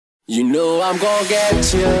You know I'm gonna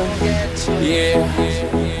get you,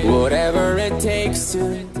 yeah, whatever it takes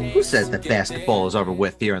to. Who says that basketball is over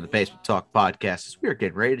with here on the Basement Talk podcast? As we are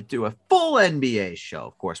getting ready to do a full NBA show.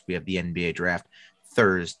 Of course, we have the NBA draft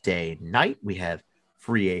Thursday night. We have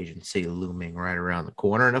free agency looming right around the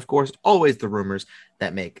corner. And of course, always the rumors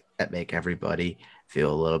that make everybody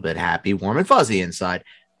feel a little bit happy, warm and fuzzy inside.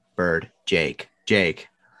 Bird, Jake,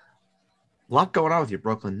 a lot going on with your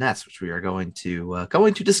Brooklyn Nets, which we are going to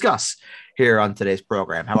discuss here on today's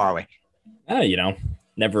program. How are we?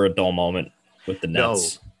 Never a dull moment with the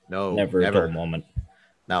Nets. No, never a dull moment.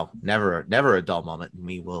 No, never a dull moment.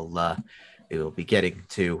 We will be getting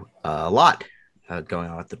to a lot going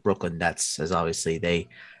on with the Brooklyn Nets, as obviously they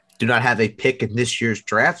do not have a pick in this year's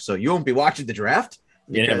draft, so you won't be watching the draft.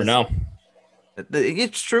 You never know.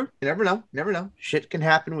 It's true. You never know. Shit can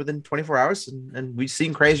happen within 24 hours, and we've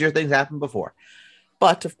seen crazier things happen before.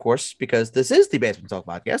 But, of course, because this is the Basement Talk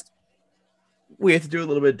podcast, we have to do a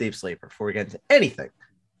little bit of deep sleeper before we get into anything.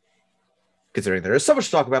 Considering there is so much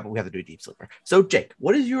to talk about, but we have to do a deep sleeper. So, Jake,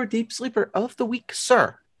 what is your deep sleeper of the week,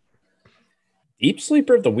 sir? Deep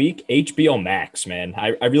sleeper of the week, HBO Max, man.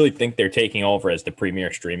 I really think they're taking over as the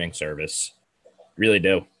premier streaming service. Really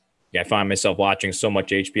do. I find myself watching so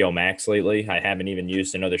much HBO Max lately. I haven't even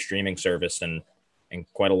used another streaming service in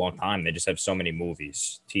quite a long time. They just have so many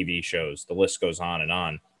movies, TV shows. The list goes on and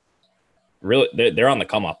on. Really, they're on the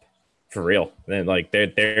come up for real. They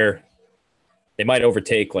might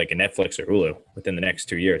overtake like a Netflix or Hulu within the next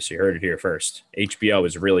 2 years. You heard it here first. HBO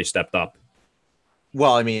has really stepped up.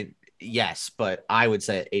 Well, I mean, yes, but I would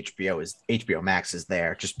say HBO Max is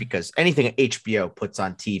there just because anything HBO puts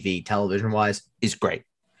on TV, television wise, is great.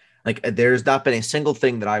 Like, there's not been a single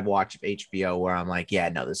thing that I've watched of HBO where I'm like, yeah,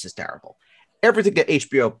 no, this is terrible. Everything that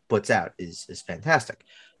HBO puts out is fantastic.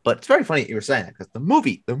 But it's very funny that you were saying that because the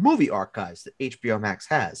movie archives that HBO Max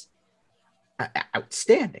has are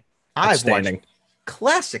outstanding. I've watched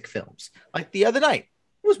classic films. Like the other night,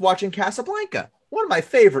 I was watching Casablanca, one of my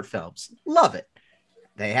favorite films. Love it.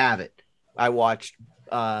 They have it. I watched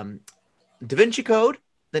Da Vinci Code,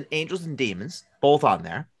 then Angels and Demons, both on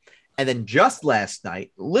there. And then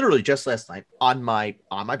literally just last night, on my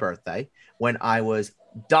birthday, when I was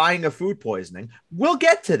dying of food poisoning, we'll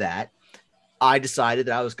get to that. I decided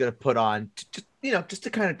that I was going to put on, just to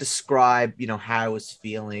kind of describe, how I was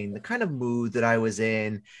feeling, the kind of mood that I was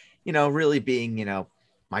in, really being,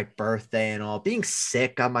 my birthday and all, being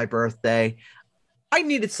sick on my birthday. I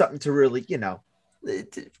needed something to really,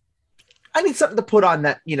 I need something to put on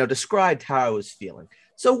that, described how I was feeling.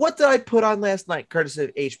 So what did I put on last night, courtesy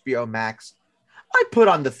of HBO Max? I put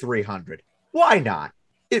on the 300. Why not?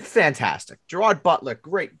 It's fantastic. Gerard Butler,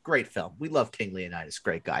 great film. We love King Leonidas,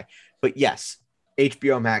 great guy. But yes,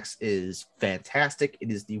 HBO Max is fantastic.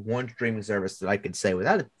 It is the one streaming service that I can say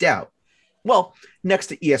without a doubt. Well, next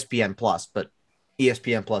to ESPN Plus, but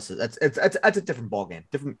ESPN Plus is that's a different ball game,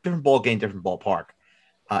 different ball game, different ballpark.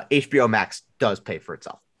 HBO Max does pay for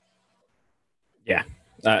itself. Yeah.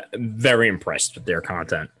 Very impressed with their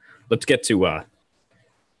content. Let's get to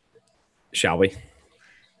shall we?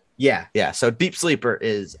 Yeah. So deep sleeper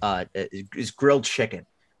is grilled chicken.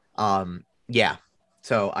 Yeah.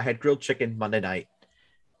 So I had grilled chicken Monday night,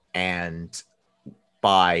 and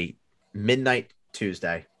by midnight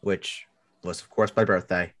Tuesday, which was of course my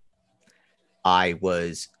birthday, I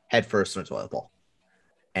was headfirst in a toilet bowl.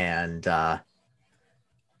 And the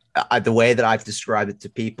way that I've described it to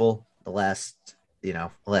people the last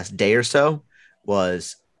day or so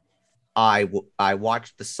was I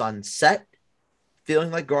watched the sun set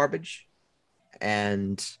feeling like garbage,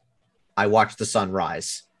 and I watched the sun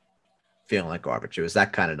rise feeling like garbage. It was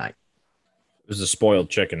that kind of night. It was a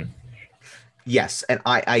spoiled chicken. Yes, and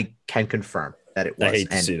I can confirm that it was. I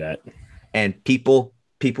hate to see that. And people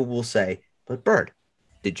will say, but Bird,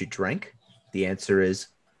 did you drink? The answer is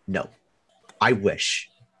no. I wish.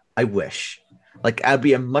 Like, I'd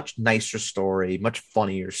be a much nicer story, much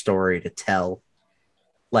funnier story to tell,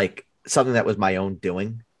 like something that was my own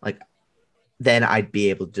doing. Like, then I'd be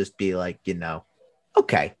able to just be like,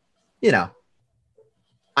 okay,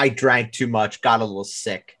 I drank too much, got a little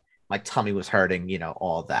sick, my tummy was hurting,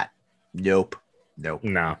 all that. Nope. No.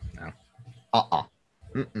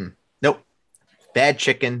 Nope. Bad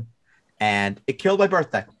chicken, and it killed my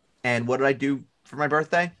birthday. And what did I do for my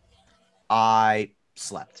birthday? I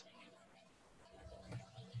slept.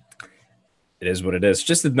 It is what it is.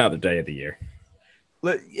 Just another day of the year.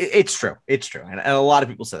 It's true. And a lot of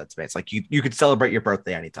people say that to me. It's like you could celebrate your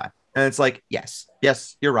birthday anytime. And it's like, yes,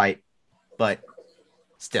 you're right. But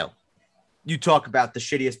still, you talk about the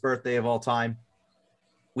shittiest birthday of all time.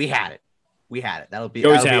 We had it. That'll be You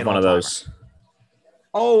always have one of those.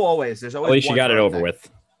 Oh, always. There's At always least you one got it over birthday. with.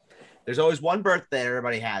 There's always one birthday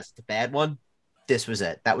everybody has. The bad one. This was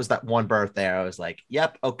it. That was that one birthday. I was like,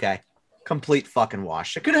 yep, okay. Complete fucking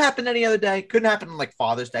wash. It could have happened any other day. Couldn't happen on like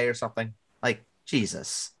Father's Day or something. Like,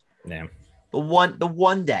 Jesus. Yeah. The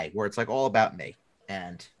one day where it's like all about me.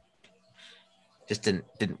 And just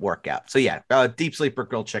didn't work out. So yeah, deep sleeper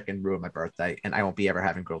grilled chicken ruined my birthday, and I won't be ever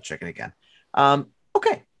having grilled chicken again.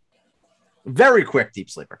 Okay. Very quick deep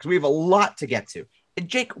sleeper, because we have a lot to get to. And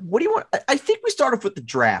Jake, what do you want? I think we start off with the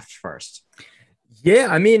draft first. Yeah,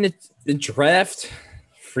 I mean, it's the draft,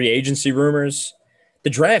 free agency rumors. The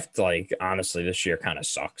draft, like, honestly, this year kind of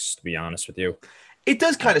sucks, to be honest with you. It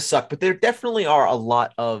does kind of suck, but there definitely are a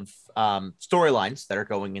lot of storylines that are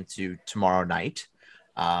going into tomorrow night.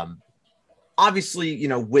 Obviously,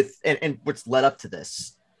 with and what's led up to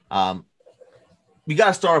this, we got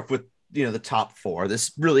to start off with the top four.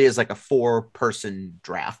 This really is like a 4-person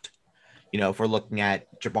draft. If we're looking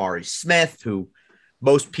at Jabari Smith, who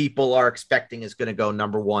most people are expecting is going to go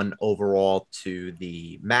number 1 overall to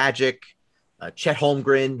the Magic. Chet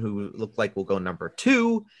Holmgren, who looked like will go number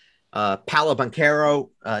 2. Paolo Banchero,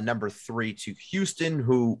 number 3 to Houston,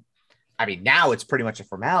 who, I mean, now it's pretty much a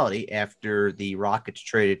formality after the Rockets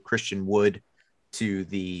traded Christian Wood to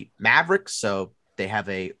the Mavericks. So they have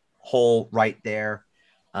a hole right there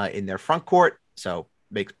in their front court. So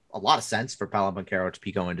makes a lot of sense for Paolo Banchero to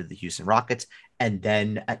be going to the Houston Rockets. And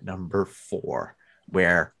then at number 4,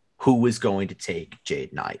 who is going to take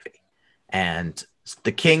Jaden Ivey? And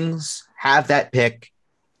the Kings have that pick,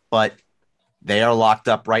 but they are locked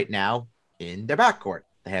up right now in their backcourt.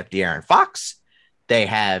 They have De'Aaron Fox. They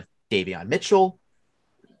have Davion Mitchell.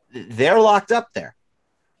 They're locked up there.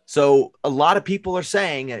 So a lot of people are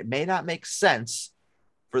saying it may not make sense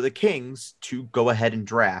for the Kings to go ahead and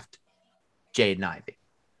draft Jaden Ivey.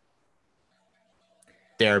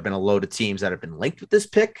 There have been a load of teams that have been linked with this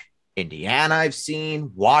pick. Indiana, I've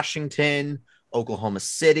seen, Washington, Oklahoma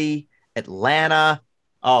City, Atlanta.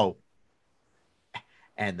 Oh,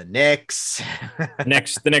 and the Knicks.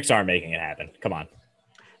 The Knicks aren't making it happen. Come on.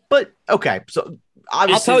 But okay, so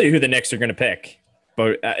obviously, I'll tell you who the Knicks are going to pick,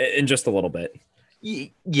 but in just a little bit.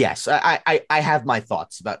 Yes, I have my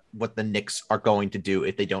thoughts about what the Knicks are going to do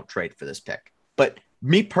if they don't trade for this pick. But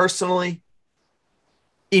me personally,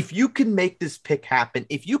 if you can make this pick happen,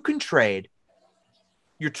 if you can trade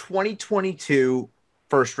your 2022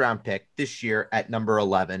 first round pick this year at number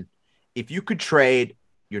 11, if you could trade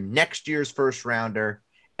your next year's first rounder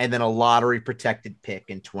and then a lottery protected pick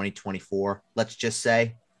in 2024, let's just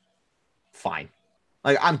say, fine.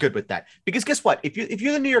 Like, I'm good with that, because guess what? If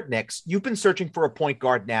you're the New York Knicks, you've been searching for a point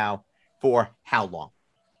guard now for how long?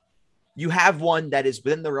 You have one that is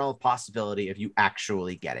within the realm of possibility of you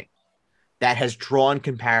actually getting, that has drawn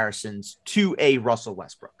comparisons to a Russell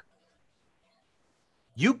Westbrook.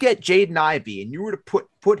 You get Jaden Ivey and you were to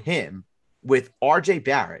put him with RJ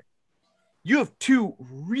Barrett, you have 2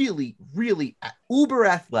 really, really uber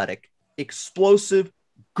athletic, explosive,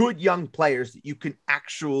 good young players that you can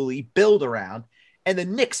actually build around. And the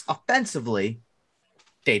Knicks offensively,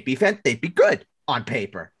 they'd be good on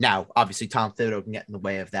paper. Now, obviously, Tom Thibodeau can get in the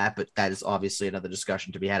way of that, but that is obviously another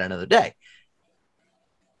discussion to be had another day.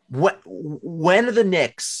 When are the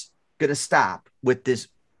Knicks going to stop with this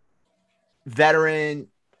veteran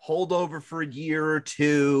holdover for a year or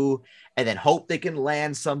 2 and then hope they can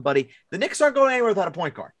land somebody? The Knicks aren't going anywhere without a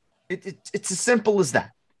point guard. It's as simple as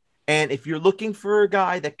that. And if you're looking for a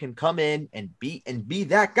guy that can come in and be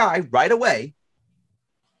that guy right away,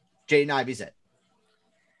 Jaden Ivey's it.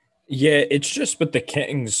 Yeah, it's just with the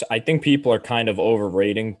Kings, I think people are kind of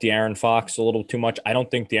overrating De'Aaron Fox a little too much. I don't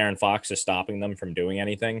think De'Aaron Fox is stopping them from doing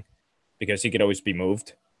anything, because he could always be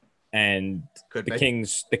moved. And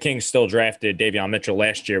the Kings still drafted Davion Mitchell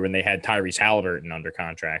last year when they had Tyrese Halliburton under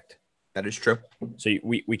contract. That is true. So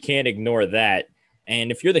we can't ignore that.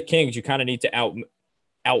 And if you're the Kings, you kind of need to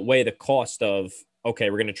outweigh the cost of, okay,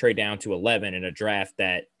 we're going to trade down to 11 in a draft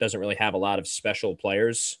that doesn't really have a lot of special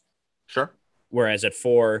players. Sure. Whereas at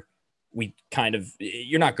 4,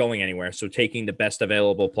 you're not going anywhere. So taking the best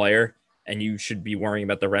available player, and you should be worrying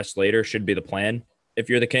about the rest later, should be the plan. If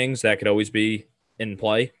you're the Kings, that could always be in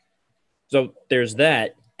play. So there's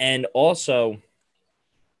that. And also,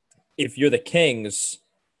 if you're the Kings,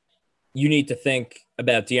 you need to think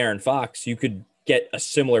about De'Aaron Fox. You could get a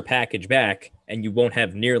similar package back, and you won't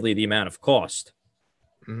have nearly the amount of cost.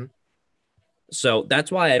 Mm-hmm. So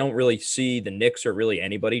that's why I don't really see the Knicks or really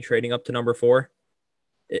anybody trading up to number 4,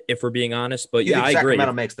 if we're being honest. But you yeah, think I agree.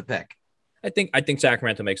 Sacramento makes the pick. I think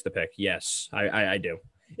Sacramento makes the pick. Yes, I do.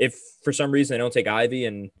 If for some reason they don't take Ivy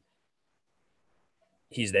and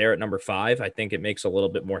he's there at number 5, I think it makes a little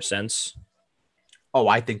bit more sense. Oh,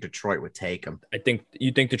 I think Detroit would take him. I think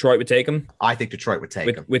you think Detroit would take him I think Detroit would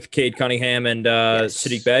take him. with Cade Cunningham and Yes.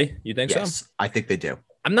 Sadiq Bey. You think so? Yes, I think they do.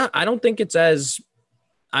 I'm not. I don't think it's as.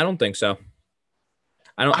 I don't think so.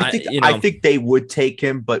 I think they would take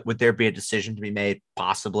him, but would there be a decision to be made?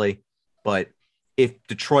 Possibly. But if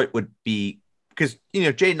Detroit would be, because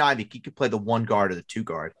Jaden Ivey, he could play the 1 guard or the 2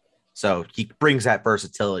 guard, so he brings that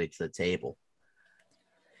versatility to the table.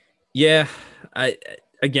 Yeah, I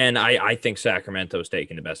think Sacramento's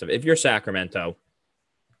taking the best of it. If you're Sacramento,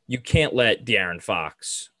 you can't let De'Aaron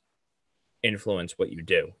Fox influence what you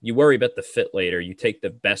do. You worry about the fit later. You take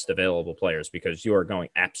the best available players because you are going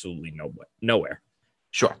absolutely nowhere.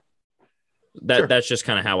 Sure. That's just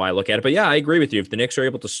kind of how I look at it. But yeah, I agree with you. If the Knicks are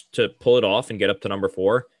able to pull it off and get up to number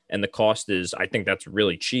 4, and the cost is, I think that's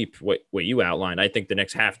really cheap. What you outlined, I think the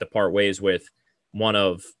Knicks have to part ways with one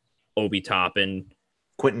of Obi Toppin,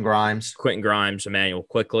 Quentin Grimes, Emmanuel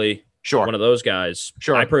Quickley. Sure. One of those guys.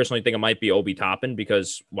 Sure. I personally think it might be Obi Toppin,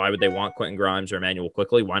 because why would they want Quentin Grimes or Emmanuel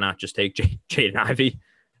Quickley? Why not just take Jaden Ivey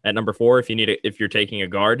at number 4 if you're taking a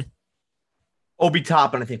guard? Obi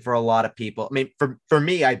Toppin, I think for a lot of people. I mean, for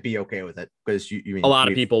me, I'd be okay with it because you mean a lot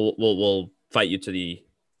of people will fight you to the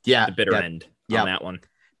bitter end on that one,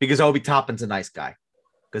 because Obi Toppin's a nice guy.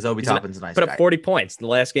 Put up 40 points in the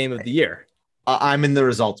last game of the year. I'm in the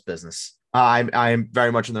results business. I'm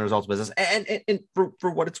very much in the results business, and for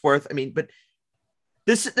what it's worth, I mean, but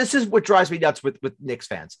this is what drives me nuts with Knicks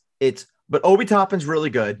fans. But Obi Toppin's really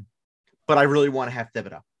good, but I really want to have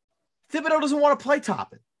Thibodeau. Thibodeau doesn't want to play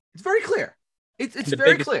Toppin. It's very clear. It's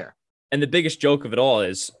very clear. And the biggest joke of it all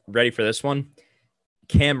is, ready for this one,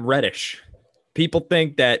 Cam Reddish. People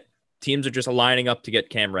think that teams are just lining up to get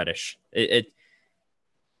Cam Reddish.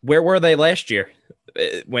 Where were they last year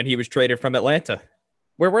when he was traded from Atlanta?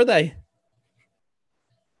 Where were they?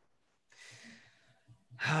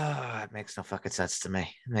 It makes no fucking sense to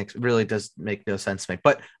me. It really does make no sense to me.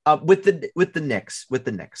 But with the Knicks,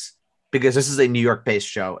 because this is a New York-based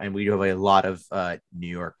show, and we do have a lot of New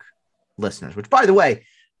York listeners, which, by the way,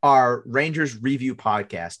 our Rangers review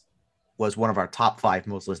podcast was one of our top 5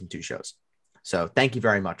 most listened to shows. So thank you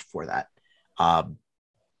very much for that.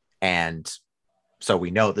 And so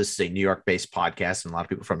we know this is a New York-based podcast, and a lot of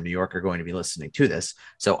people from New York are going to be listening to this.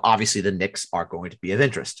 So obviously the Knicks are going to be of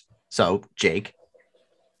interest. So Jake,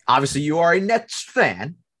 obviously you are a Nets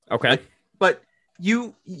fan. Okay. But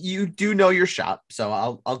you do know your shop. So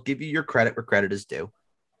I'll give you your credit where credit is due.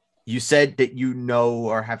 You said that you know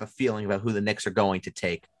or have a feeling about who the Knicks are going to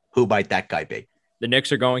take. Who might that guy be? The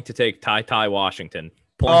Knicks are going to take Ty Washington,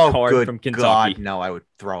 point guard from Kentucky. God, no, I would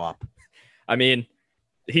throw up. I mean,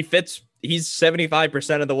 he fits. He's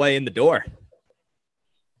 75% of the way in the door.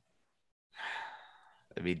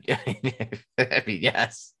 I mean,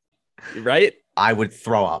 yes. Right? I would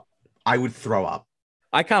throw up. I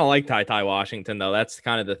kind of like Ty Washington, though. That's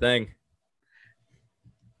kind of the thing.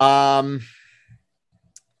 I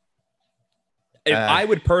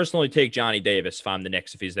would personally take Johnny Davis if I'm the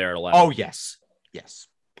Knicks, if he's there at 11. Oh, yes.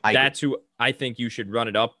 That's who I think you should run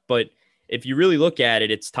it up. But if you really look at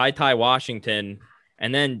it, it's Ty Washington.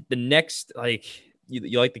 And then the next,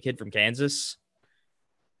 you like the kid from Kansas?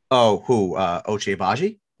 Oh, who? Ochai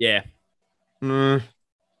Agbaji? Yeah.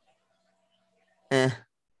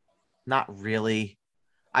 Not really.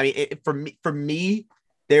 I mean, for me,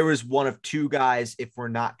 there was one of 2 guys if we're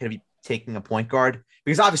not going to be taking a point guard,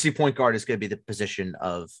 because obviously point guard is going to be the position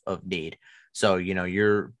of need. So,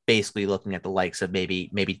 you're basically looking at the likes of maybe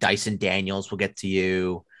Dyson Daniels will get to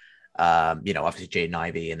you. Obviously Jaden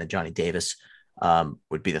Ivey and then Johnny Davis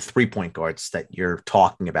would be the 3-point guards that you're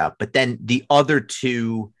talking about. But then the other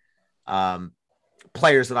 2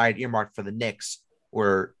 players that I had earmarked for the Knicks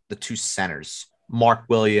were the 2 centers, Mark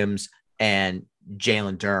Williams and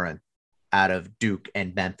Jalen Duren out of Duke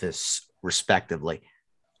and Memphis, respectively.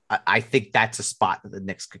 I think that's a spot that the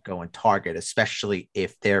Knicks could go and target, especially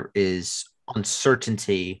if there is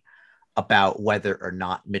uncertainty about whether or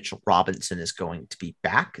not Mitchell Robinson is going to be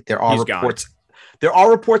back. There are reports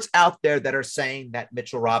out there that are saying that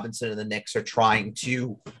Mitchell Robinson and the Knicks are trying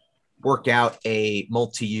to work out a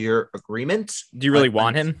multi-year agreement. Do you really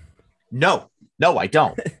want him? No, I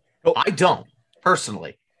don't. I don't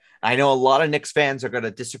personally. I know a lot of Knicks fans are going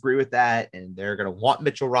to disagree with that, and they're going to want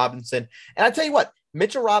Mitchell Robinson. And I tell you what,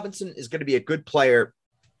 Mitchell Robinson is going to be a good player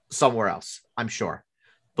somewhere else, I'm sure.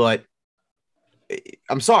 But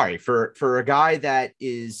I'm sorry for a guy that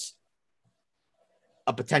is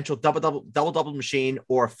a potential double machine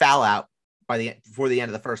or a foul out before the end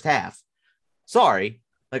of the first half. Sorry,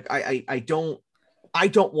 I don't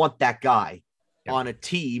want that guy on a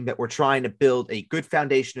team that we're trying to build a good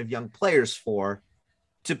foundation of young players for.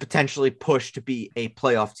 to potentially push to be a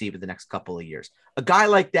playoff team in the next couple of years. A guy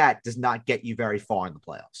like that does not get you very far in the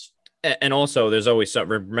playoffs. And also, there's always something.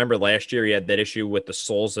 Remember last year he had that issue with the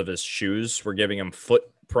soles of his shoes were giving him foot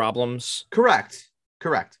problems. Correct.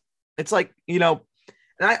 It's like, and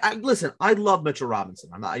I listen, I love Mitchell Robinson.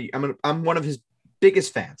 I'm one of his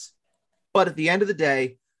biggest fans. But at the end of the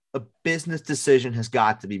day, a business decision has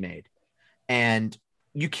got to be made. And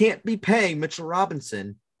you can't be paying Mitchell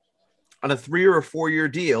Robinson on a 3 or a 4 year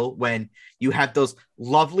deal when you have those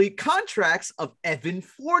lovely contracts of Evan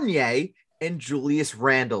Fournier and Julius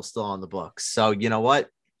Randle still on the books. So you know what?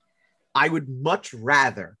 I would much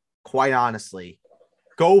rather, quite honestly,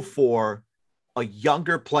 go for a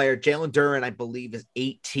younger player. Jalen Duren, I believe, is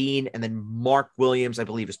 18, and then Mark Williams, I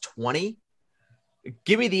believe, is 20.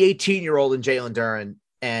 Give me the 18-year-old and Jalen Duren,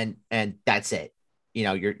 and that's it.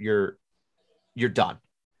 You're done.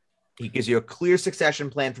 He gives you a clear succession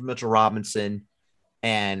plan for Mitchell Robinson,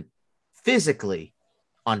 and physically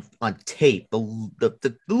on tape,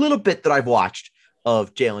 the little bit that I've watched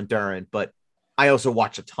of Jalen Duren, but I also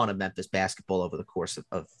watched a ton of Memphis basketball over the course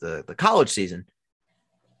of the college season.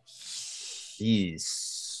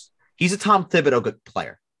 He's a Tom Thibodeau good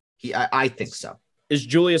player. I think so. Is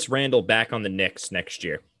Julius Randle back on the Knicks next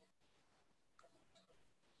year?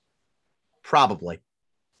 Probably.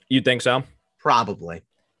 You think so? Probably.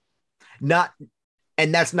 Not,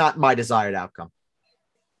 and that's not my desired outcome.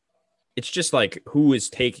 It's just like, who is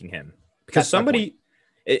taking him? Because somebody,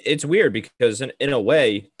 it's weird because in a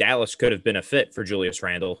way, Dallas could have been a fit for Julius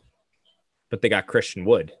Randle, but they got Christian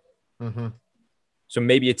Wood. Mm-hmm. So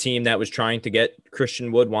maybe a team that was trying to get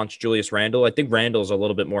Christian Wood wants Julius Randle. I think Randle's a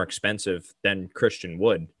little bit more expensive than Christian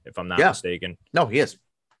Wood, if I'm not mistaken. No, he is.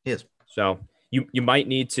 So you might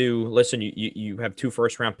need to listen. You have 2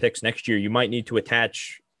 first-round picks next year. You might need to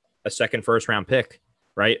attach a second first-round pick,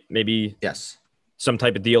 right? Maybe yes, some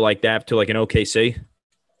type of deal like that to like an OKC.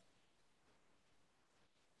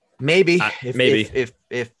 Maybe maybe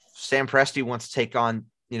if Sam Presti wants to take on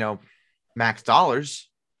max dollars,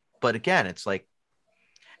 but again, it's like,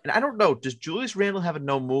 and I don't know. Does Julius Randle have a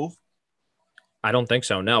no move? I don't think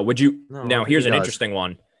so. No. Would you? No, now here's an interesting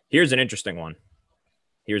one. Here's an interesting one.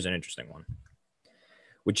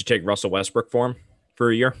 Would you take Russell Westbrook for him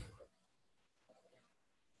for a year?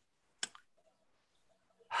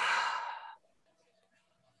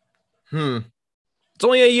 It's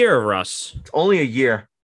only a year, Russ. It's only a year.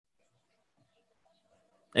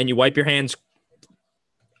 And you wipe your hands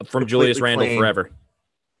from Julius Randle forever.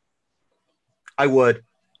 I would.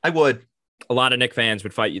 A lot of Knicks fans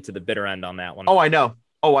would fight you to the bitter end on that one. Oh, I know.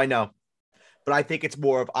 But I think it's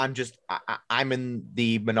more of I'm in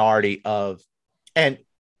the minority of, and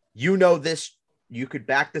this, you could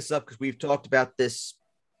back this up because we've talked about this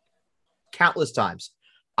countless times.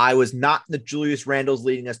 I was not in the Julius Randle's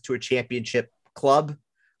leading us to a championship club.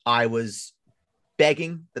 I was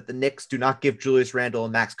begging that the Knicks do not give Julius Randle a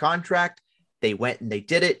max contract. They went and they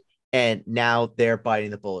did it, and now they're biting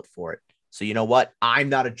the bullet for it. So you know what? I'm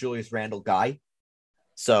not a Julius Randle guy.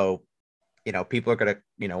 So, people are going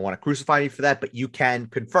to, want to crucify me for that, but you can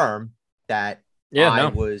confirm that I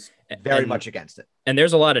was very much against it. And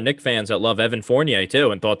there's a lot of Knicks fans that love Evan Fournier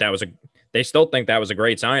too and thought they still think that was a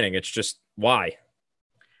great signing. It's just why?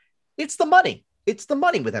 It's the money. It's the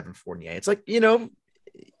money with Evan Fournier. It's like,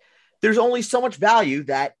 there's only so much value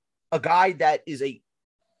that a guy that is a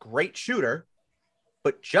great shooter,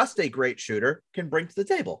 but just a great shooter, can bring to the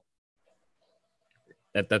table.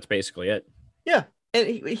 That's basically it. Yeah.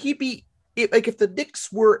 And he'd be like, if the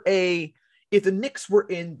Knicks were in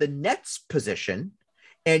the Nets position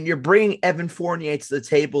and you're bringing Evan Fournier to the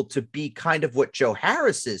table to be kind of what Joe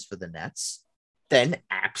Harris is for the Nets, then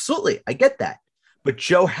absolutely, I get that. But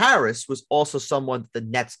Joe Harris was also someone the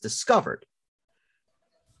Nets discovered.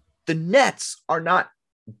 The Nets are not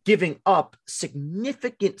giving up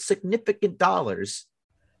significant dollars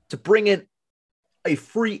to bring in a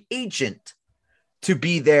free agent to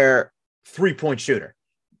be their 3-point shooter.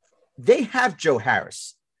 They have Joe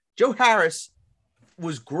Harris. Joe Harris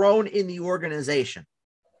was grown in the organization.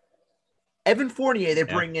 Evan Fournier, they're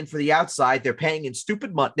bringing in for the outside. They're paying him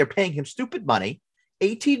stupid money.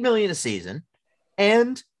 $18 million a season.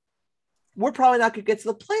 And we're probably not going to get to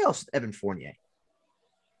the playoffs with Evan Fournier.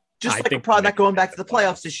 Just like we're probably not going back to the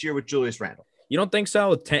playoffs this year with Julius Randle. You don't think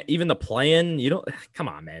so? Even the play-in? You don't? Come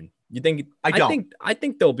on, man. You think? I don't. I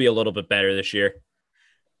think they'll be a little bit better this year.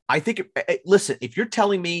 I think. Listen, if you're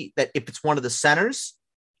telling me that if it's one of the centers,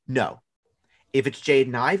 no. If it's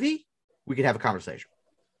Jaden Ivey, we could have a conversation.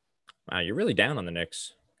 Wow, you're really down on the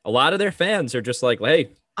Knicks. A lot of their fans are just like,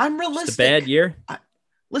 "Hey, I'm realistic. It's a bad year."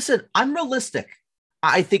 Listen, I'm realistic.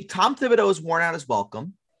 I think Tom Thibodeau has worn out his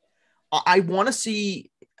welcome. I want to see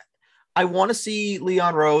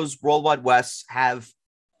Leon Rose, Worldwide West have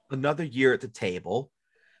another year at the table,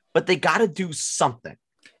 but they got to do something.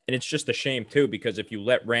 And it's just a shame too, because if you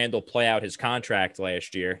let Randall play out his contract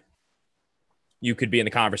last year, you could be in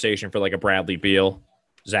the conversation for like a Bradley Beal,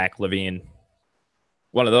 Zach LaVine,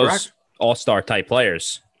 one of those Correct. all-star type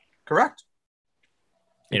players. Correct.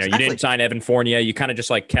 You know, Exactly. you didn't sign Evan Fournier. You kind of just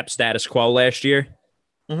like kept status quo last year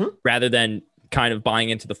rather than kind of buying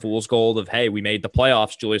into the fool's gold of, hey, we made the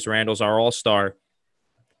playoffs. Julius Randle's our all-star.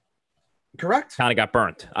 Correct. Kind of got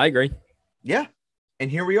burnt. I agree. Yeah. And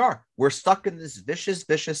here we are. We're stuck in this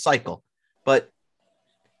vicious cycle. But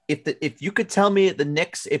if you could tell me the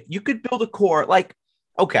Knicks, if you could build a core, like,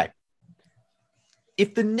 okay,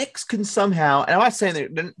 if the Knicks can somehow, and I'm not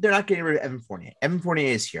saying they're not getting rid of Evan Fournier. Evan Fournier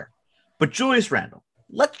is here. But Julius Randle,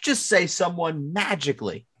 let's just say someone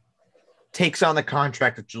magically takes on the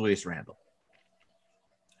contract of Julius Randle.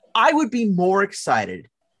 I would be more excited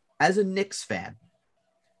as a Knicks fan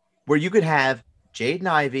where you could have Jaden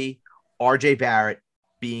Ivey, RJ Barrett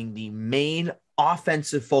being the main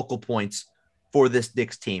offensive focal points for this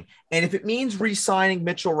Knicks team. And if it means re-signing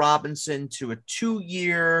Mitchell Robinson to a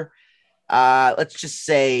 2-year, let's just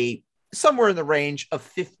say somewhere in the range of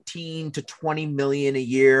 15 to 20 million a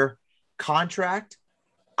year contract,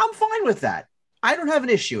 I'm fine with that. I don't have an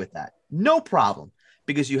issue with that. No problem.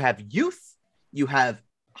 Because you have youth, you have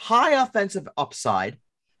high offensive upside.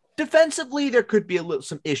 Defensively, there could be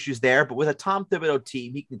some issues there, but with a Tom Thibodeau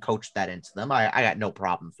team, he can coach that into them. I got no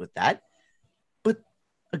problems with that. But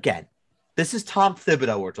again, this is Tom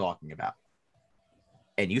Thibodeau we're talking about.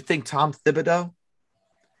 And you think Tom Thibodeau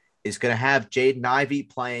is going to have Jaden Ivey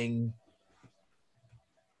playing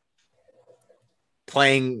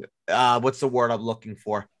what's the word I'm looking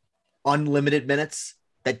for? Unlimited minutes?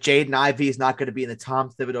 That Jaden Ivey is not going to be in the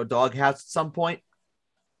Tom Thibodeau doghouse at some point?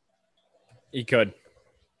 He could.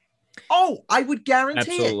 Oh, I would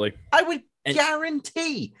guarantee Absolutely. it. I would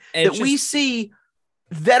guarantee that we just see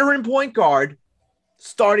veteran point guard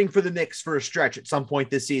starting for the Knicks for a stretch at some point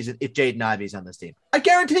this season if Jaden Ivey's on this team. I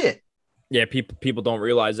guarantee it. Yeah, people don't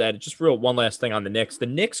realize that. Just one last thing on the Knicks. The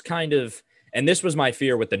Knicks kind of, and this was my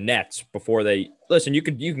fear with the Nets before they listen. You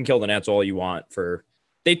can kill the Nets all you want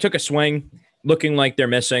they took a swing, looking like they're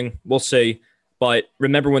missing. We'll see. But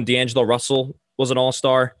remember when D'Angelo Russell was an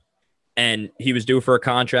all-star and he was due for a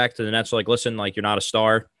contract, and the Nets were like, listen, like you're not a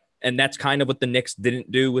star, and that's kind of what the Knicks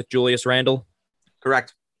didn't do with Julius Randle.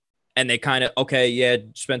 Correct. And they kind of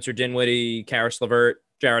Spencer Dinwiddie, Karis LeVert,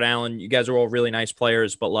 Jared Allen. You guys are all really nice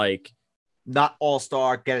players, but like. Not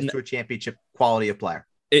all-star, get us to a championship quality of player.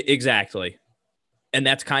 Exactly. And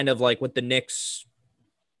that's kind of like what the Knicks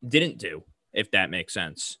didn't do, if that makes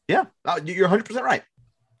sense. Yeah, you're 100% right.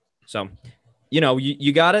 So,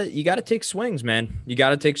 you gotta take swings, man. You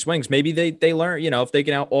gotta take swings. Maybe they learn, if they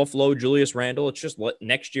can offload Julius Randle, it's just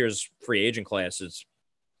next year's free agent class is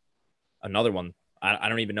another one. I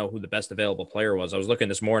don't even know who the best available player was. I was looking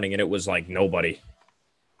this morning and it was like nobody.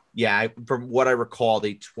 Yeah, from what I recall,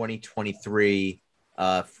 the 2023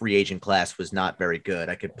 free agent class was not very good.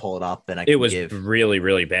 I could pull it up and it was really,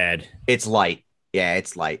 really bad. It's light. Yeah,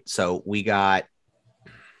 it's light. So we got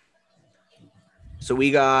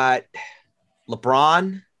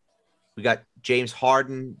LeBron, we got James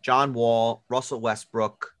Harden, John Wall, Russell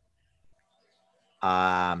Westbrook.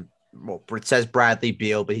 Well, it says Bradley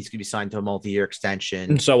Beal, but he's going to be signed to a multi-year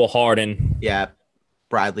extension. And so will Harden. Yeah,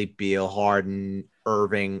 Bradley Beal, Harden,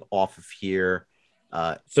 Irving off of here.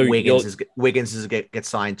 So Wiggins is get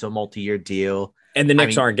signed to a multi-year deal, and the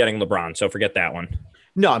Knicks aren't getting LeBron, so forget that one.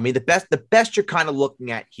 No, I mean the best you're kind of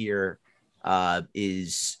looking at here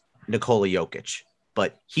is Nikola Jokic,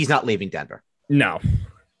 but he's not leaving Denver. No,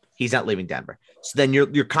 he's not leaving Denver. So then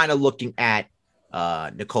you're kind of looking at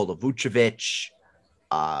Nikola Vucevic,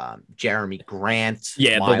 Jeremy Grant.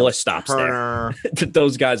 Yeah, Miles the list stops Turner. There.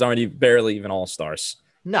 Those guys aren't barely even all-stars.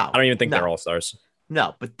 No, I don't even think they're all-stars.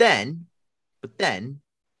 No, but then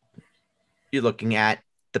you're looking at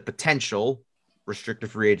the potential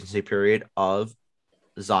restricted free agency period of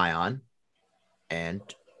Zion and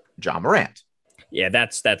John Morant. Yeah,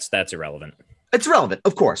 that's irrelevant. It's irrelevant,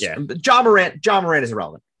 of course. Yeah. John Morant is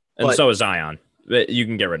irrelevant. And so is Zion. You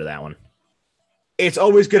can get rid of that one. It's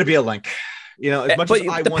always going to be a link. As much but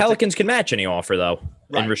as the Pelicans can match any offer though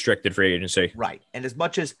right. in restricted free agency. Right. And as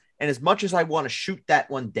much as I want to shoot that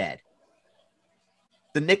one dead,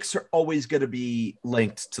 the Knicks are always going to be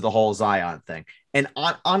linked to the whole Zion thing. And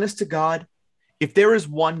honest to God, if there is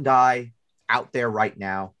one guy out there right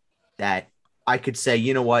now that I could say,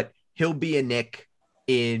 you know what, he'll be a Knick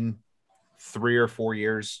in 3 or 4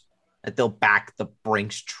 years, that they'll back the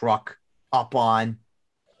Brinks truck up on,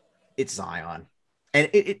 it's Zion. And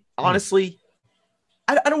it honestly,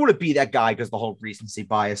 I don't want to be that guy because the whole recency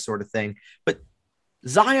bias sort of thing, but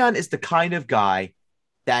Zion is the kind of guy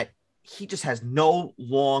that he just has no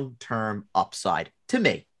long-term upside to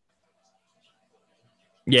me.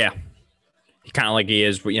 Yeah. Kind of like he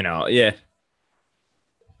is, yeah.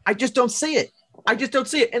 I just don't see it.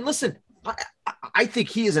 And listen, I think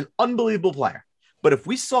he is an unbelievable player. But if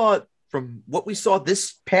we saw from what we saw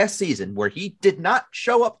this past season, where he did not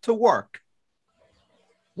show up to work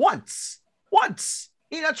once,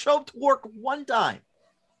 he did not show up to work one time.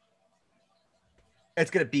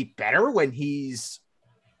 It's going to be better when he's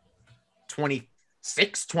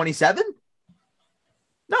 26, 27.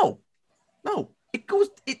 No, it goes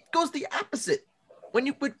the opposite when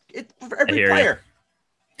you put it for every player.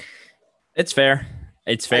 You. It's fair.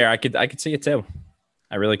 I could see it too.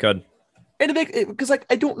 I really could. And because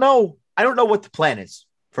I don't know what the plan is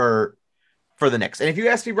for the Knicks. And if you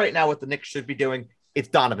ask me right now what the Knicks should be doing, it's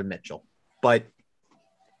Donovan Mitchell. But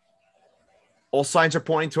all signs are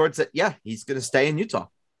pointing towards that. Yeah, he's going to stay in Utah.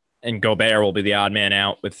 And Gobert will be the odd man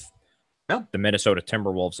out with the Minnesota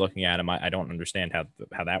Timberwolves looking at him. I don't understand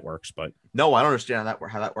how that works, but no, I don't understand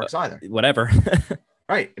how that works either. Whatever.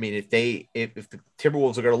 Right. I mean, if the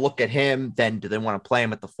Timberwolves are going to look at him, then do they want to play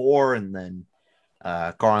him at the 4 and then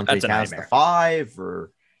Garland plays down to the 5,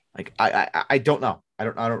 or like I don't know. I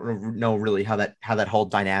don't know really how that whole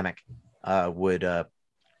dynamic would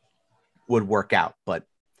work out. But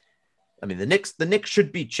I mean, the Knicks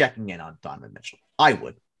should be checking in on Donovan Mitchell. I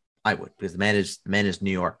would because the man is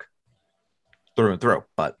New York through and through.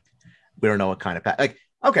 But we don't know what kind of like.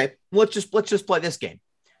 Okay, let's just play this game.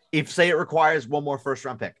 If say it requires one more first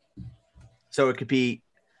round pick, so it could be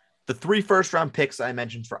the 3 first round picks I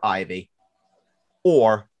mentioned for Ivy,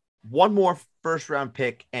 or one more first round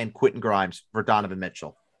pick and Quentin Grimes for Donovan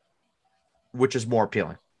Mitchell, which is more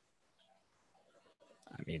appealing.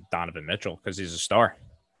 I mean, Donovan Mitchell, because he's a star.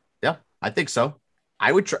 Yeah, I think so.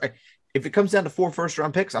 I would try. If it comes down to 4 first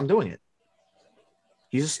round picks, I'm doing it.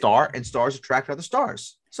 He's a star, and stars attract other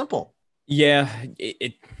stars. Simple. Yeah,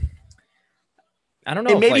 I don't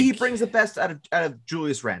know. And maybe he brings the best out of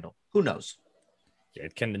Julius Randle. Who knows?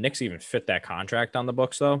 Can the Knicks even fit that contract on the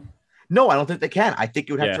books, though? No, I don't think they can. I think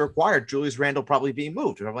it would have to require Julius Randle probably being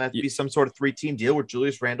moved. It would have to be some sort of 3-team deal where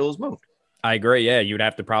Julius Randle is moved. I agree. Yeah, you'd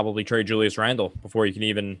have to probably trade Julius Randle before you can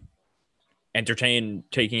even entertain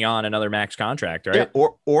taking on another max contract, right? Yeah,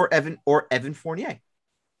 or Evan Fournier.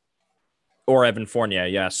 Or Evan Fournier,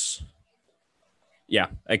 yes. Yeah,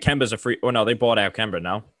 Kemba's a free. Oh no, they bought out Kemba.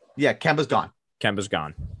 No. Yeah, Kemba's gone.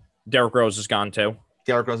 Derrick Rose is gone too.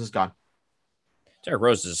 Derrick Rose is gone. Derrick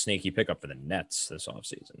Rose is a sneaky pickup for the Nets this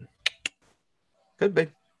offseason. Could be.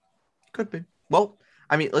 Well,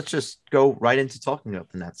 I mean, let's just go right into talking about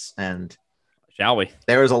the Nets. And shall we?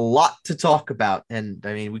 There is a lot to talk about. And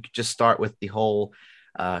I mean, we could just start with the whole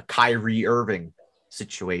Kyrie Irving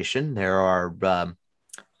situation. There are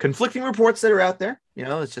conflicting reports that are out there. You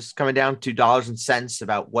know, it's just coming down to dollars and cents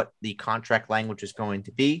about what the contract language is going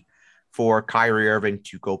to be for Kyrie Irving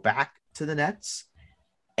to go back to the Nets.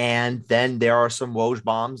 And then there are some Woj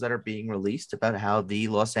bombs that are being released about how the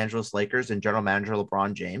Los Angeles Lakers and general manager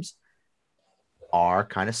LeBron James are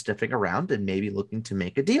kind of sniffing around and maybe looking to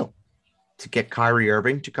make a deal to get Kyrie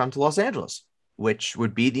Irving to come to Los Angeles, which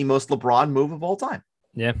would be the most LeBron move of all time.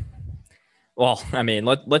 Yeah. Well, I mean,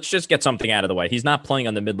 let's just get something out of the way. He's not playing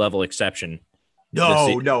on the mid-level exception.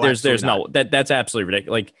 No, there's no, that's absolutely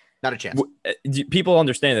ridiculous. Like, not a chance. People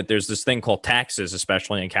understand that there's this thing called taxes,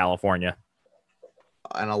 especially in California.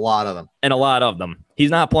 And a lot of them.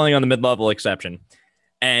 He's not playing on the mid-level exception.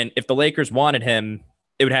 And if the Lakers wanted him,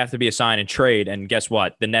 it would have to be a sign and trade. And guess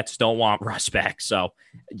what? The Nets don't want Russ back. So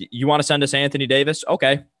you want to send us Anthony Davis?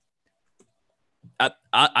 Okay.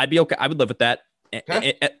 I'd be okay. I would live with that.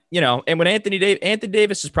 Okay. And when Anthony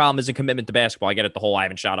Davis's problem isn't commitment to basketball. I get it. The whole I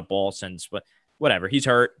haven't shot a ball since, but whatever. He's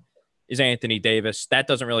hurt. Is Anthony Davis. That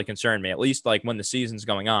doesn't really concern me. At least like when the season's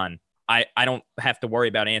going on, I don't have to worry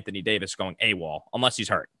about Anthony Davis going AWOL unless he's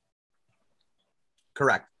hurt.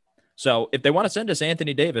 Correct. So if they want to send us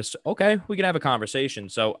Anthony Davis, okay, we can have a conversation.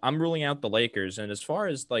 So I'm ruling out the Lakers. And as far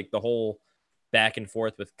as like the whole back and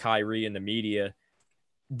forth with Kyrie and the media,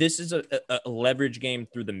 this is a leverage game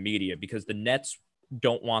through the media because the Nets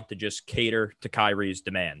don't want to just cater to Kyrie's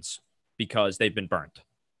demands because they've been burnt,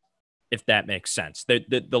 if that makes sense.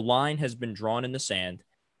 The line has been drawn in the sand,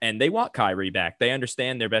 and they want Kyrie back. They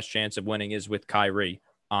understand their best chance of winning is with Kyrie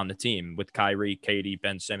on the team, with Kyrie, KD,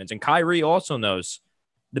 Ben Simmons. And Kyrie also knows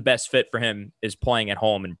the best fit for him is playing at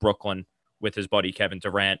home in Brooklyn with his buddy Kevin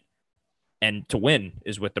Durant. and to win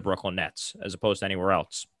is with the Brooklyn Nets as opposed to anywhere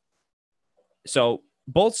else. So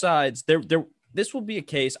both sides, this will be a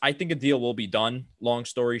case. I think a deal will be done. Long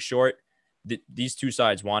story short, these two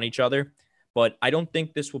sides want each other, but I don't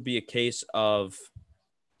think this will be a case of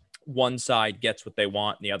one side gets what they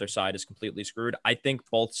want and the other side is completely screwed. I think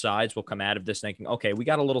both sides will come out of this thinking, okay, we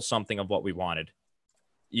got a little something of what we wanted.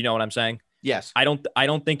 You know what I'm saying? Yes. I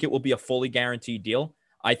don't think it will be a fully guaranteed deal.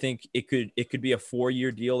 I think it could be a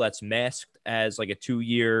 4-year deal that's masked as like a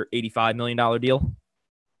 2-year, $85 million deal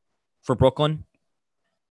for Brooklyn.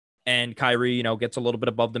 And Kyrie, gets a little bit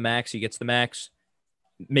above the max. He gets the max.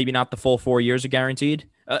 Maybe not the full 4 years are guaranteed.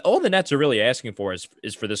 All the Nets are really asking for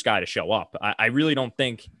is for this guy to show up. I really don't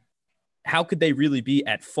think, how could they really be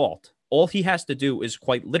at fault? All he has to do is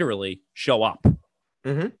quite literally show up.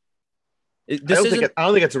 Mm-hmm. I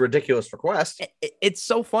don't think it's a ridiculous request. It's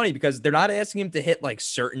so funny because they're not asking him to hit like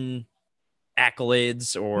certain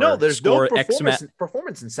accolades or no, there's no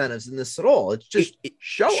performance incentives in this at all. It's just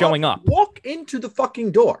showing up. Walk into the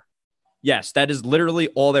fucking door. Yes, that is literally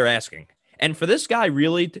all they're asking. And for this guy,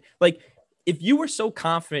 really, like, if you were so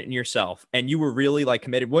confident in yourself and you were really like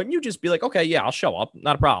committed, wouldn't you just be like, okay, yeah, I'll show up,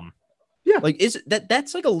 not a problem? Yeah, like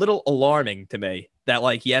that's like a little alarming to me that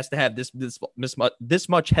like he has to have this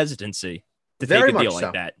much hesitancy to take a deal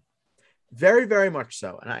like that. Very, very much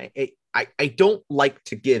so. And I don't like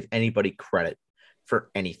to give anybody credit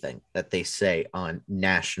for anything that they say on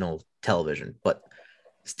national television, but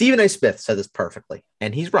Stephen A. Smith said this perfectly,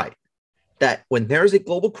 and he's right, that when there's a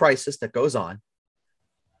global crisis that goes on,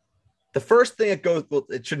 the first thing that goes, well,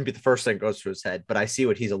 it shouldn't be the first thing that goes through his head, but I see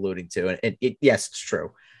what he's alluding to. And yes, it's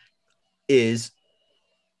true. Is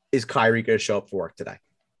Kyrie going to show up for work today?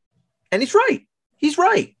 And he's right. He's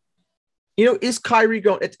right. Is Kyrie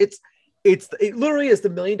going? It literally is the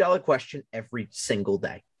 $1 million question every single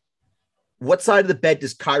day. What side of the bed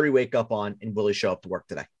does Kyrie wake up on, and will he show up to work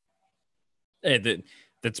today? Hey,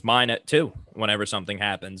 that's mine too. Whenever something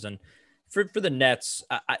happens, and for the Nets,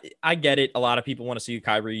 I get it. A lot of people want to see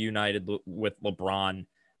Kyrie united with LeBron,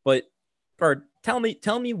 but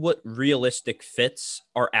tell me what realistic fits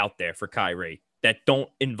are out there for Kyrie that don't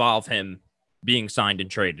involve him being signed and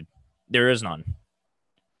traded. There is none.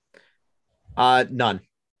 None.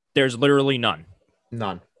 There's literally none.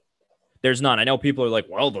 None. There's none. I know people are like,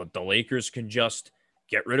 well, the Lakers can just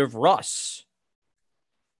get rid of Russ.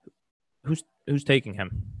 Who's taking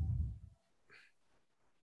him?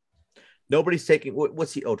 Nobody's taking.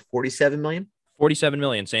 What's he owed? $47 million. $47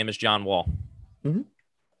 million, same as John Wall. Mm-hmm.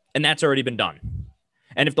 And that's already been done.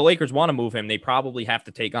 And if the Lakers want to move him, they probably have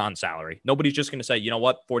to take on salary. Nobody's just going to say, you know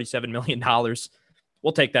what, $47 million,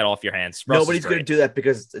 we'll take that off your hands. Nobody's going to do that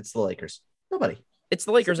because it's the Lakers. Nobody. It's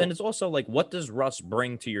the Lakers, and it's also like, what does Russ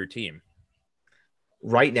bring to your team?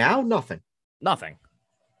 Right now, nothing. Nothing.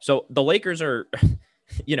 So the Lakers are,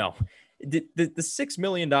 the $6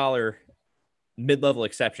 million mid-level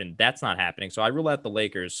exception, that's not happening. So I rule out the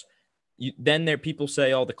Lakers. Then people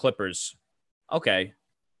say, oh, the Clippers. Okay,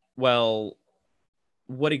 well,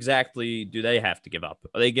 what exactly do they have to give up?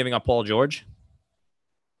 Are they giving up Paul George?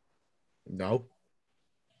 No.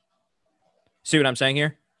 See what I'm saying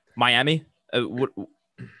here? Miami?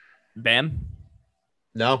 Bam?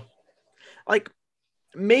 No. Like,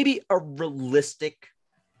 maybe a realistic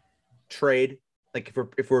trade, like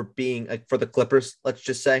if we're being like for the Clippers, let's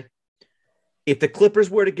just say, if the Clippers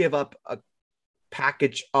were to give up a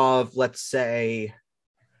package of, let's say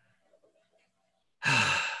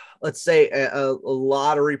a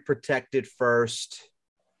lottery protected first,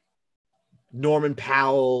 Norman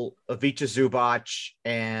Powell, Ivica Zubac,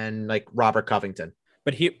 and like Robert Covington.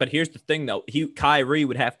 But here's the thing though. Kyrie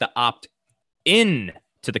would have to opt in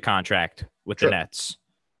to the contract with the Nets.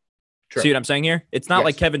 True. See what I'm saying here? It's not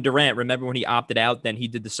like Kevin Durant. Remember when he opted out, then he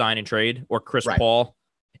did the sign and trade, or Chris Paul.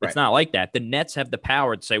 It's not like that. The Nets have the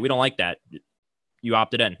power to say, we don't like that. You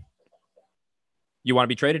opted in. You want to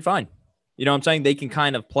be traded? Fine. You know what I'm saying? They can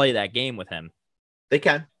kind of play that game with him. They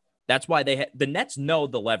can. That's why the Nets know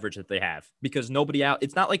the leverage that they have, because nobody out.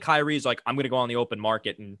 It's not like Kyrie's like, I'm going to go on the open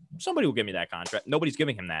market and somebody will give me that contract. Nobody's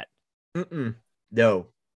giving him that. No.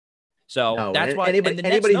 So that's why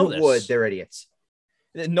anybody who would, they're idiots.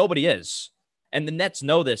 Nobody is. And the Nets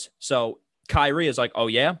know this. So Kyrie is like, oh,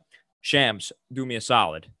 yeah, Shams, do me a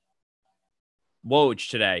solid. Woj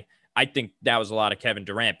today. I think that was a lot of Kevin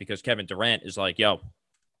Durant, because Kevin Durant is like, yo,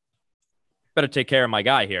 better take care of my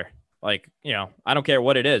guy here. Like, I don't care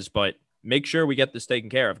what it is, but make sure we get this taken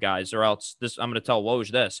care of, guys, or else I'm going to tell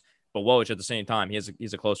Woj this. But Woj, at the same time,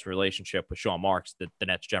 he's a close relationship with Sean Marks, the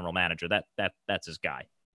Nets general manager. That's his guy.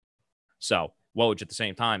 So Woj at the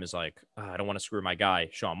same time is like, I don't want to screw my guy,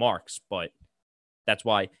 Sean Marks, but That's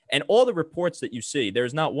why. And all the reports that you see,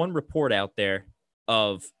 there's not one report out there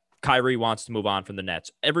of Kyrie wants to move on from the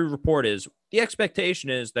Nets. Every report is the expectation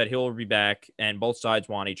is that he'll be back and both sides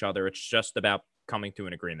want each other. It's just about coming to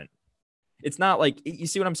an agreement. It's not like, you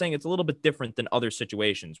see what I'm saying? It's a little bit different than other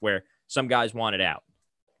situations where some guys want it out.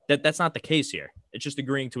 That's not the case here. It's just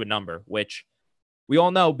agreeing to a number, which we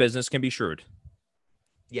all know business can be shrewd.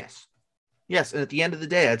 Yes. Yes. And at the end of the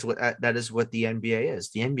day, that is what the NBA is.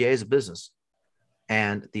 The NBA is a business.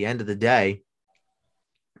 And at the end of the day,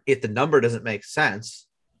 if the number doesn't make sense,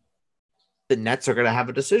 the Nets are going to have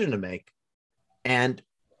a decision to make. And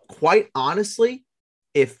quite honestly,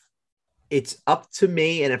 if it's up to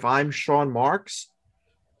me and if I'm Sean Marks,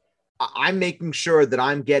 I'm making sure that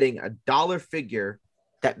I'm getting a dollar figure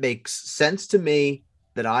that makes sense to me,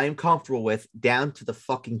 that I am comfortable with, down to the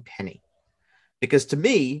fucking penny. Because to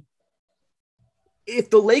me, if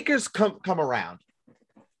the Lakers come around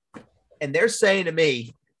and they're saying to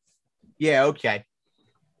me, yeah, okay,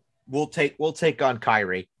 we'll take on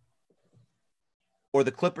Kyrie, or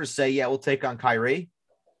the Clippers say, yeah, we'll take on Kyrie,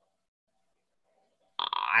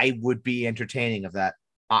 I would be entertaining of that.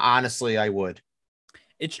 Honestly, I would.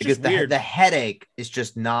 It's because just weird. The headache is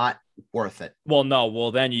just not worth it. Well, no.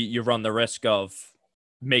 Well, then you run the risk of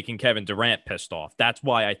making Kevin Durant pissed off. That's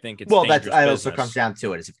why I think it's dangerous business. Also comes down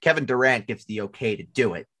to it is if Kevin Durant gives the okay to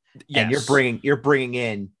do it, yes, and you're bringing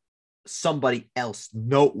in somebody else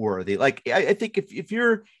noteworthy. Like I think if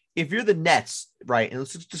you're the Nets, right, and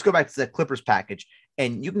let's just go back to the Clippers package,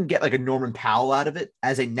 and you can get like a Norman Powell out of it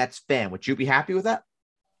as a Nets fan, would you be happy with that?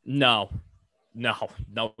 No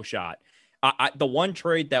shot. The one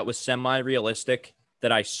trade that was semi-realistic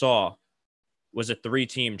that I saw was a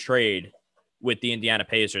 3-team trade with the Indiana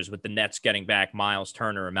Pacers, with the Nets getting back Miles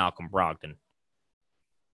Turner and Malcolm Brogdon.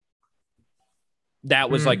 That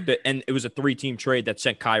was and it was a 3-team trade that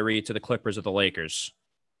sent Kyrie to the Clippers or the Lakers.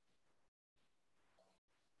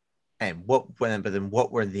 And what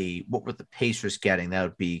were the Pacers getting that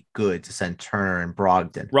would be good to send Turner and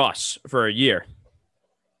Brogdon? Russ for a year.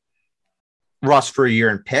 Russ for a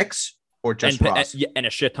year in picks, or just Russ? And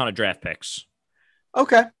a shit ton of draft picks.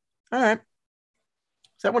 Okay. All right.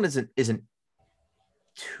 So that one isn't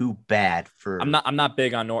too bad for. I'm not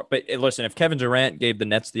big on North, but listen, if Kevin Durant gave the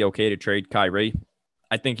Nets the okay to trade Kyrie,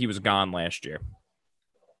 I think he was gone last year.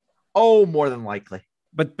 Oh, more than likely.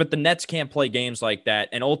 But the Nets can't play games like that,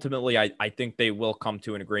 and ultimately, I think they will come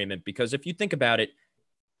to an agreement, because if you think about it,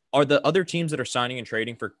 are the other teams that are signing and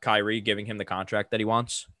trading for Kyrie giving him the contract that he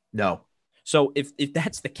wants? No. So if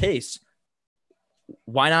that's the case,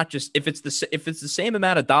 why not just, if it's the same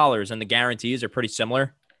amount of dollars and the guarantees are pretty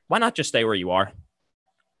similar, why not just stay where you are?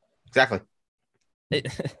 Exactly.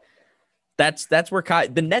 That's where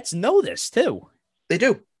the Nets know this too. They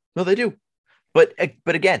do. No, they do. But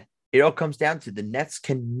again, it all comes down to the Nets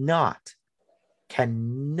cannot.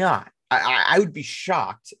 I would be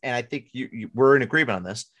shocked, and I think we're in agreement on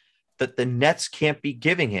this, that the Nets can't be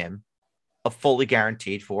giving him a fully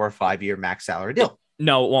guaranteed 4 or 5 year max salary deal.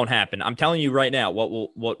 No, it won't happen. I'm telling you right now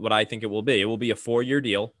what I think it will be. It will be a 4-year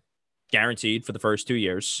deal, guaranteed for the first 2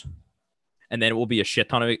 years. And then it will be a shit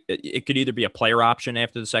ton of it could either be a player option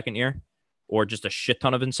after the second year or just a shit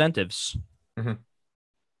ton of incentives. Mm-hmm.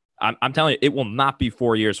 I'm telling you, it will not be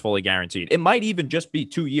 4 years fully guaranteed. It might even just be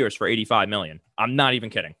 2 years for $85 million. I'm not even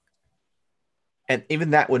kidding. And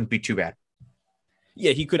even that wouldn't be too bad.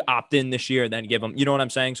 Yeah, he could opt in this year and then give him, you know what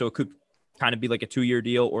I'm saying? So it could kind of be like a 2-year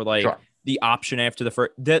deal, or like the option after the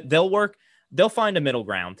first. They'll find a middle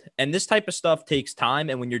ground. And this type of stuff takes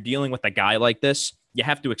time. And when you're dealing with a guy like this, you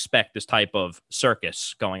have to expect this type of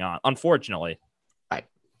circus going on, unfortunately. Right.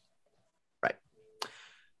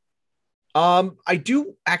 I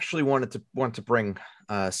do actually want to bring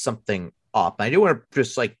something up. I do want to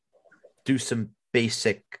just like do some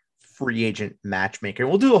basic free agent matchmaking.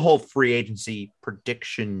 We'll do a whole free agency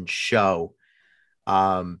prediction show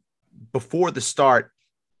before the start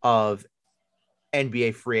of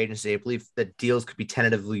NBA free agency. I believe that deals could be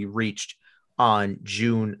tentatively reached on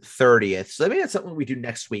June 30th. So maybe that's something we do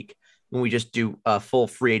next week when we just do a full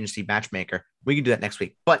free agency matchmaker. We can do that next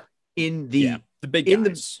week. But in the big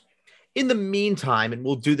guys. In the meantime, and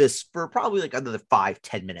we'll do this for probably like another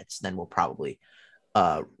 5-10 minutes, then we'll probably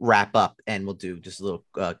wrap up, and we'll do just a little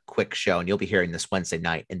quick show, and you'll be hearing this Wednesday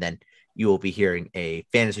night, and then you will be hearing a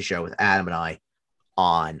fantasy show with Adam and I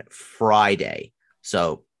on Friday.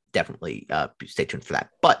 So definitely stay tuned for that.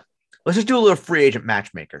 But let's just do a little free agent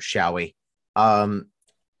matchmaker, shall we? I'm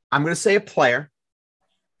going to say a player,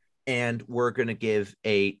 and we're going to give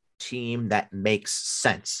a team that makes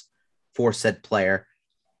sense for said player,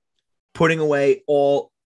 putting away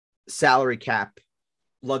all salary cap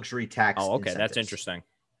luxury tax. Oh, okay. That's incentives. interesting.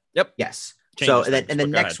 Yep. Yes. Changes So things, and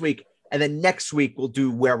then but go next ahead. week, next week we'll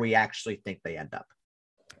do where we actually think they end up.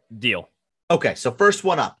 Deal. Okay. So first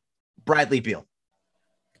one up, Bradley Beal.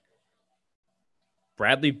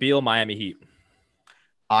 Bradley Beal, Miami Heat.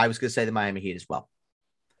 I was going to say the Miami Heat as well.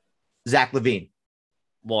 Zach LaVine.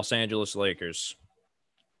 Los Angeles Lakers.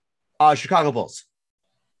 Chicago Bulls.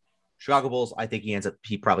 Chicago Bulls. I think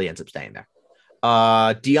he probably ends up staying there.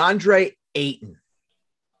 DeAndre Ayton.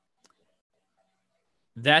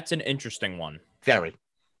 That's an interesting one. Very.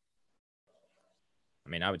 I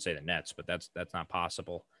mean, I would say the Nets, but that's not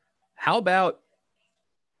possible. How about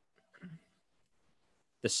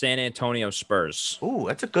the San Antonio Spurs? Ooh,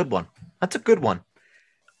 that's a good one. That's a good one.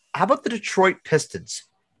 How about the Detroit Pistons?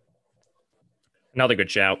 Another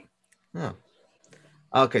good shout. Oh.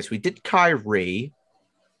 Okay, so we did Kyrie.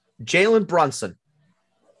 Jalen Brunson.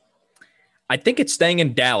 I think it's staying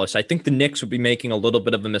in Dallas. I think the Knicks would be making a little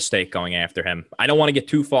bit of a mistake going after him. I don't want to get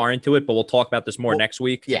too far into it, but we'll talk about this more next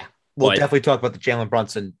week. Yeah, we'll But definitely talk about the Jalen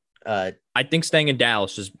Brunson. I think staying in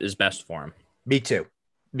Dallas is best for him. Me too.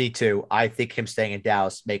 I think him staying in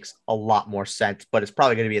Dallas makes a lot more sense, but it's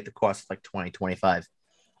probably going to be at the cost of like 20, 25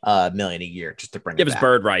 million a year just to bring Give it us back.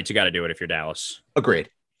 bird rights. You got to do it if you're Dallas. Agreed.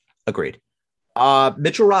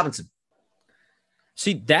 Mitchell Robinson.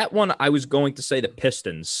 See, that one I was going to say the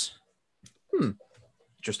Pistons.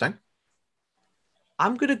 Interesting.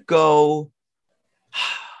 I'm going to go.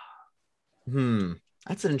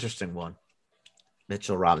 That's an interesting one.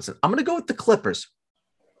 Mitchell Robinson. I'm going to go with the Clippers.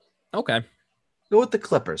 Okay. Go with the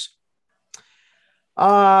Clippers.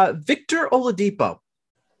 Victor Oladipo.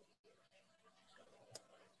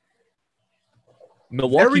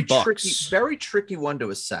 Milwaukee Bucks. Very tricky one to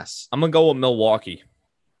assess. I'm going to go with Milwaukee.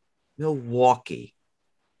 Milwaukee.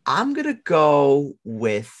 I'm going to go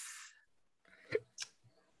with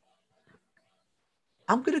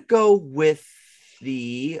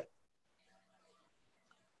the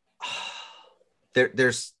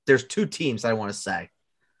there's two teams I want to say.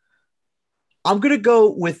 I'm going to go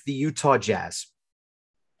with the Utah Jazz.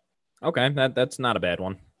 Okay, that's not a bad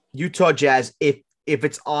one. Utah Jazz, if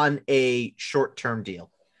it's on a short-term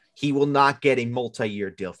deal, he will not get a multi-year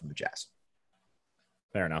deal from the Jazz.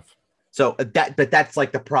 Fair enough. So that's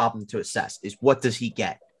like the problem to assess is what does he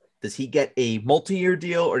get? Does he get a multi-year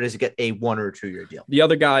deal or does he get a 1 or 2 year deal? The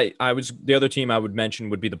other team I would mention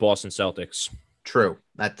would be the Boston Celtics. True.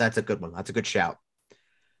 That's a good one. That's a good shout.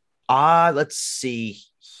 Let's see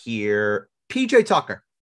here. PJ Tucker.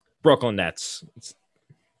 Brooklyn Nets.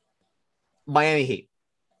 Miami Heat.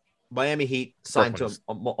 Miami Heat signed to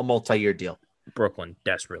a multi-year deal. Brooklyn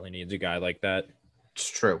desperately needs a guy like that. It's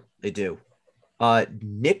true. They do.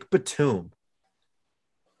 Nick Batum.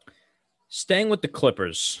 Staying with the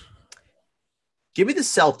Clippers. Give me the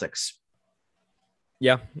Celtics.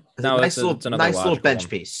 Yeah. No, nice little bench one.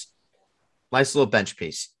 piece. Nice little bench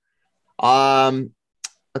piece. Let's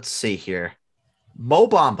see here. Mo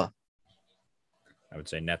Bamba. I would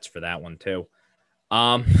say Nets for that one too.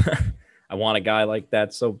 I want a guy like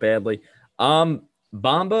that so badly.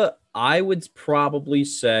 Bamba, I would probably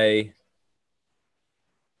say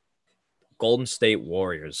Golden State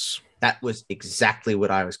Warriors. That was exactly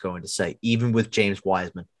what I was going to say. Even with James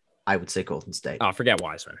Wiseman, I would say Golden State. Oh, forget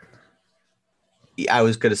Wiseman. I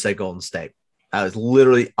was going to say Golden State. I was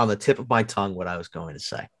literally on the tip of my tongue what I was going to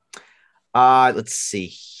say. Let's see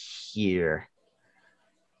here.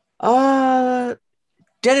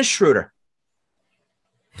 Dennis Schroeder.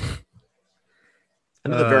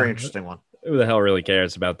 Another very interesting one. Who the hell really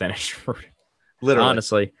cares about Dennis Schroeder?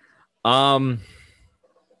 Literally.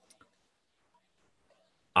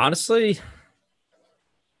 Honestly,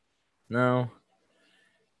 no.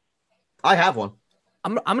 I have one.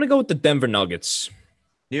 I'm gonna go with the Denver Nuggets.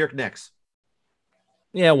 New York Knicks.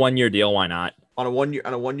 Yeah, 1 year deal. Why not? On a 1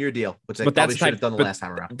 year deal, which they probably should have done the last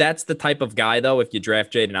time around. That's the type of guy, though. If you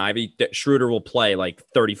draft Jaden Ivey, Schroeder will play like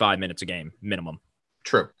 35 minutes a game minimum.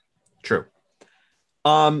 True.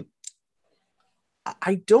 I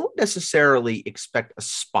don't necessarily expect a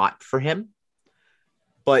spot for him,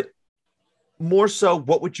 but more so,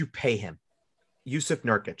 what would you pay him? Yusuf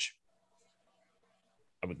Nurkic.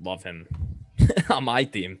 I would love him on my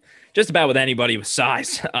team. Just about with anybody with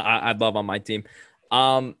size, I'd love on my team.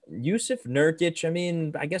 Yusuf Nurkic, I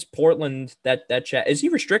mean, I guess Portland, that chat. Is he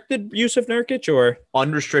restricted, Yusuf Nurkic, or?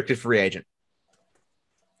 Unrestricted free agent.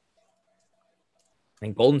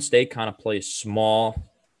 And Golden State kind of plays small.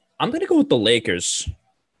 I'm going to go with the Lakers.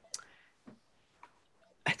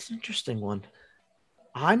 That's an interesting one.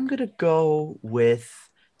 I'm going to go with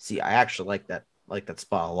 – see, I actually like that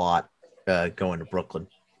spot a lot, going to Brooklyn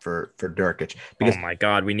for Nurkic. Because, oh, my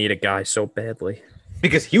God, we need a guy so badly.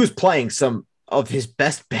 because he was playing some of his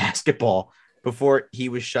best basketball before he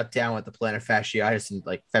was shut down with the plantar fasciitis in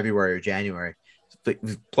like February or January. He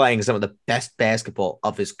was playing some of the best basketball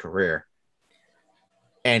of his career.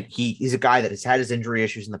 And he's a guy that has had his injury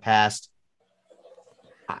issues in the past.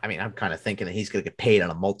 I mean, I'm kind of thinking that he's going to get paid on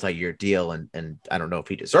a multi-year deal, and I don't know if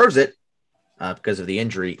he deserves it because of the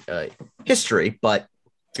injury history, but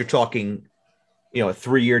you're talking, a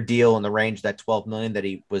 3-year deal in the range of that $12 million that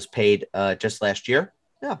he was paid just last year.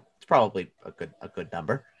 Yeah, it's probably a good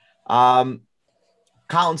number.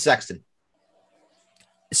 Colin Sexton.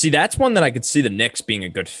 See, that's one that I could see the Knicks being a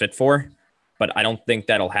good fit for, but I don't think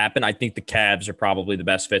that'll happen. I think the Cavs are probably the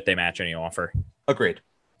best fit. They match any offer. Agreed.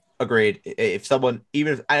 If someone,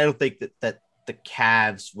 even if I don't think that the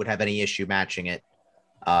Cavs would have any issue matching it,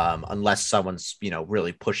 unless someone's,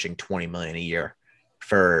 really pushing $20 million a year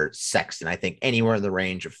for Sexton. I think anywhere in the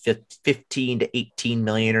range of 15 to 18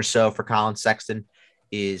 million or so for Colin Sexton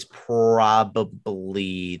is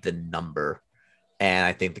probably the number. And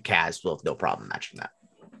I think the Cavs will have no problem matching that.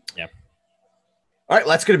 Yeah. All right,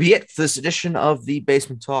 that's going to be it for this edition of the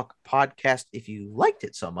Basement Talk podcast. If you liked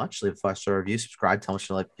it so much, leave a 5-star review, subscribe, tell us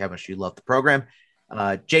how much you love the program.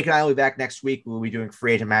 Jake and I will be back next week. We'll be doing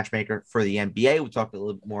Free Agent Matchmaker for the NBA. We'll talk a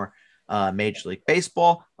little bit more Major League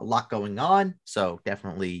Baseball. A lot going on. So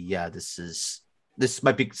definitely, this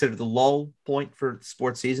might be considered the lull point for the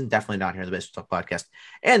sports season. Definitely not here on the Basement Talk podcast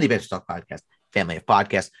and the Basement Talk podcast family of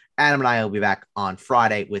podcasts. Adam and I will be back on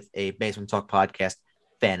Friday with a Basement Talk podcast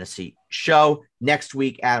fantasy show. Next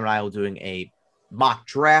week, Adam and I will be doing a mock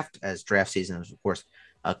draft as draft season is, of course,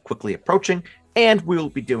 quickly approaching. And we will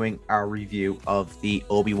be doing our review of the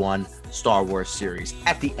Obi-Wan Star Wars series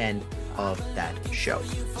at the end of that show.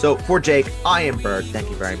 So for Jake, I am Bird. Thank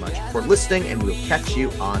you very much for listening, and we will catch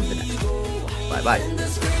you on the next one.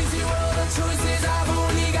 Bye-bye.